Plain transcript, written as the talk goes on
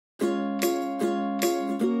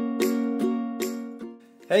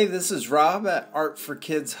Hey, this is Rob at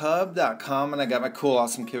artforkidshub.com, and I got my cool,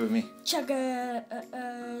 awesome kid with me.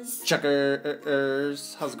 Chuckers.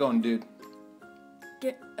 Chuckers. How's it going, dude?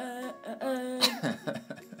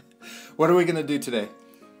 What are we going to do today?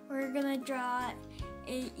 We're going to draw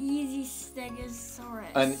an easy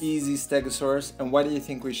stegosaurus. An easy stegosaurus. And why do you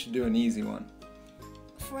think we should do an easy one?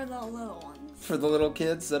 For the little ones. For the little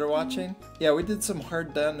kids that are watching? Yeah, we did some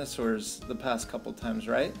hard dinosaurs the past couple times,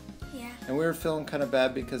 right? Yeah. And we were feeling kind of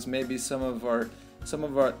bad because maybe some of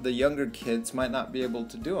the younger kids might not be able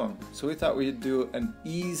to do them. So we thought we'd do an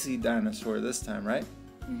easy dinosaur this time, right?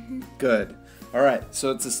 Mm-hmm. Good. All right.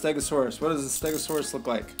 So it's a stegosaurus. What does a stegosaurus look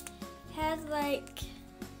like? Has like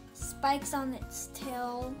spikes on its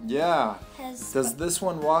tail. Yeah. Does this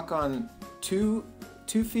one walk on two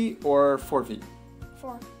feet or 4 feet?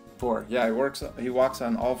 4. 4. Yeah, he walks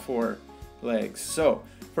on all 4 legs. So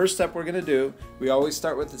first step we're gonna do, we always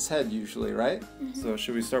start with his head usually, right? Mm-hmm. So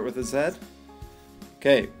should we start with his head?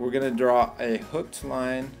 Okay, we're gonna draw a hooked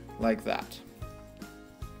line like that.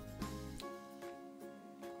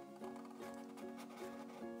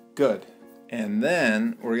 Good. And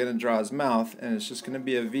then we're gonna draw his mouth, and it's just gonna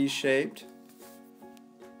be a V-shaped.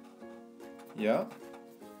 Yep.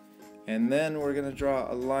 And then we're gonna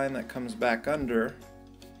draw a line that comes back under,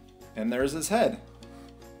 and there's his head.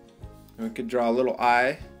 And we could draw a little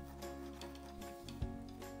eye.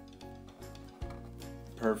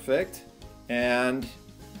 Perfect. And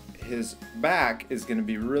his back is going to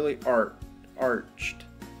be really arched.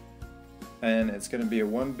 And it's going to be a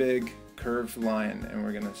one big curved line. And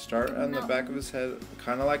we're going to start on the back of his head,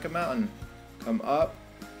 kind of like a mountain. Come up,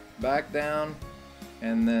 back down,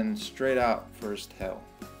 and then straight out for his tail.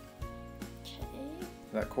 Okay.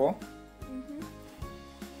 Is that cool? Mm-hmm.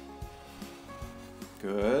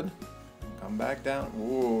 Good. Come back down.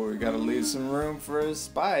 Ooh, we gotta leave some room for his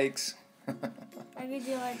spikes. I could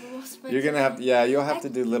do like little spikes. You're gonna have to, yeah, you'll have to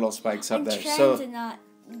do little spikes up there. I'm trying to not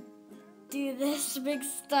do this big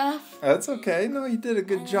stuff. That's okay. No, you did a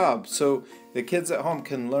good job. So the kids at home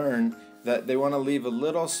can learn that they want to leave a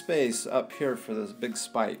little space up here for those big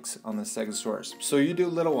spikes on the stegosaurus. So you do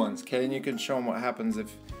little ones, okay? And you can show them what happens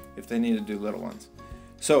if they need to do little ones.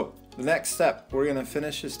 So the next step, we're gonna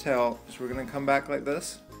finish his tail. So we're gonna come back like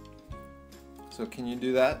this. So can you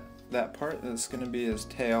do that part? That's gonna be his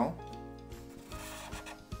tail.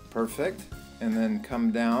 Perfect. And then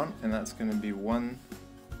come down, and that's gonna be one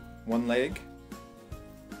leg.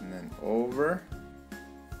 And then over.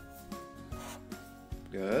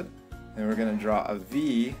 Good. And we're gonna draw a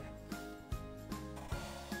V.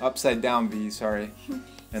 Upside down V, sorry.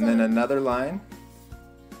 And then another line.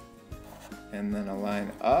 And then a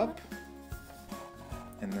line up.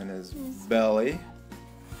 And then his belly.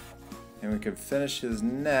 And we could finish his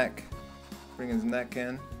neck, bring his neck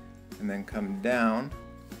in, and then come down.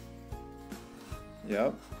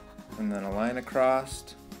 Yep. And then a line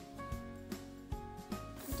across.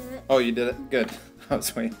 Did it? Oh, you did it? Good. I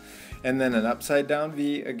was waiting. And then an upside down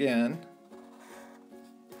V again.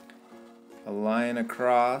 A line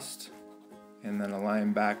across, and then a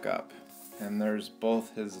line back up. And there's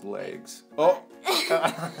both his legs. Oh!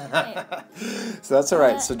 So that's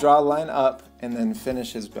alright. So draw a line up, and then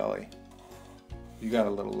finish his belly. You got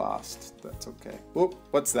a little lost. That's okay. Whoop,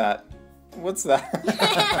 what's that? What's that?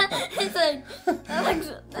 It's like,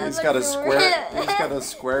 He's got a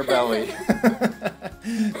square belly.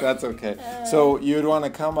 That's okay. So you would want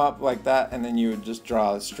to come up like that, and then you would just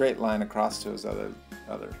draw a straight line across to his other.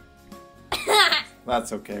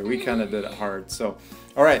 That's okay. We kind of did it hard. So,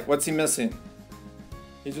 all right. What's he missing?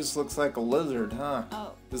 He just looks like a lizard, huh?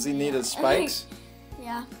 Oh. Does he need his spikes?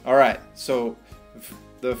 Yeah. All right. So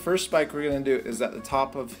the first spike we're going to do is at the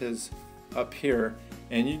top of his, up here,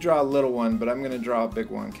 and you draw a little one, but I'm going to draw a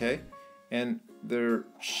big one, okay? And they're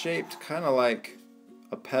shaped kind of like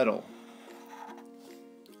a petal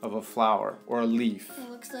of a flower or a leaf.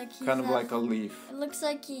 It looks like kind of like a leaf. It looks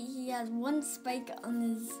like he has one spike on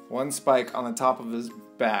his... One spike on the top of his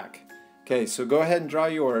back. Okay, so go ahead and draw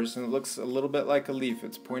yours, and it looks a little bit like a leaf.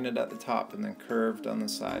 It's pointed at the top and then curved on the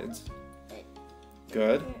sides.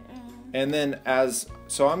 Good. And then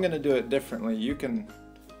so I'm going to do it differently. You can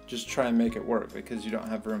just try and make it work because you don't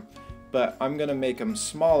have room. But I'm going to make them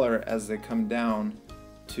smaller as they come down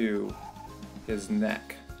to his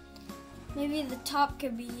neck. Maybe the top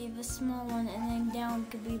could be the small one and then down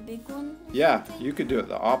could be a big one? Yeah, something? you could do it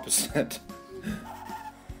the opposite.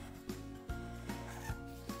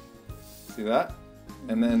 See that?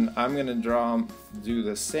 And then I'm going to do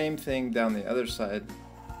the same thing down the other side.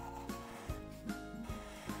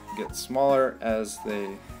 Get smaller as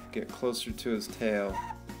they get closer to his tail.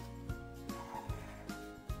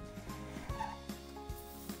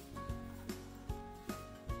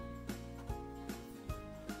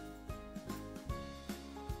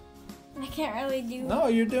 can't really do. No,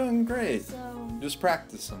 you're doing great. So. Just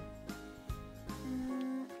practice them.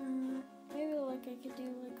 Maybe like I could do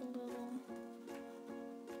like a little.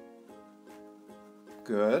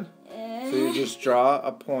 Good. So you just draw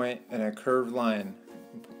a point and a curved line.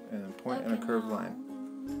 And a point and a curved line.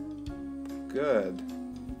 Good.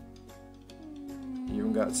 You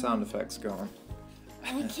even got sound effects going.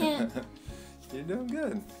 I can't. You're doing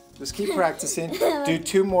good. Just keep practicing. Do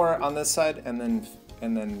 2 more on this side and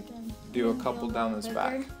then do a couple down this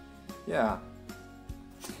back. Yeah.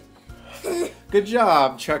 Good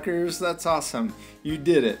job, Chuckers. That's awesome. You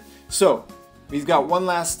did it. So, we've got one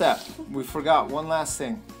last step. We forgot one last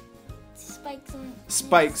thing.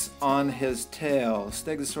 Spikes on his tail.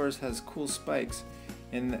 Stegosaurus has cool spikes.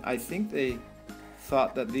 And I think they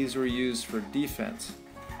thought that these were used for defense.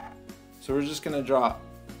 So we're just going to draw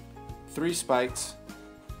 3 spikes.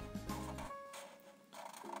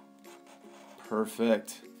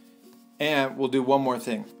 Perfect. And we'll do one more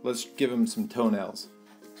thing. Let's give him some toenails.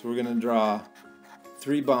 So we're going to draw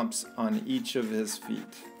 3 bumps on each of his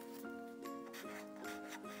feet.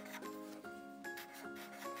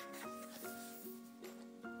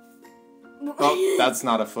 Oh, that's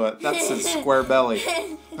not a foot. That's his square belly.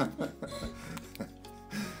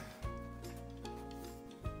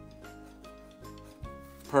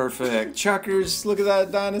 Perfect. Chuckers, look at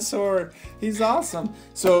that dinosaur. He's awesome.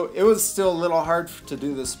 So it was still a little hard to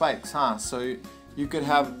do the spikes, huh? So you could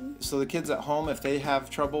have, so the kids at home, if they have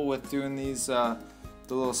trouble with doing these, the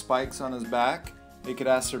little spikes on his back, they could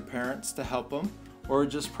ask their parents to help them, or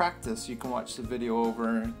just practice. You can watch the video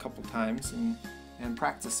over a couple times and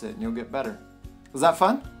practice it, and you'll get better. Was that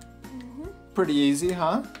fun? Mm-hmm. Pretty easy,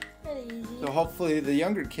 huh? Pretty easy. So hopefully the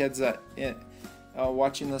younger kids that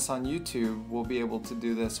watching this on YouTube will be able to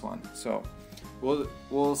do this one. So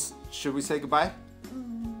we'll should we say goodbye?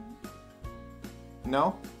 Mm-hmm.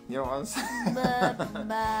 No? You don't want to say?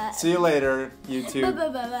 Bye. See you later, YouTube.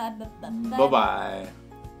 Bye. Bye-bye.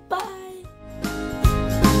 Bye.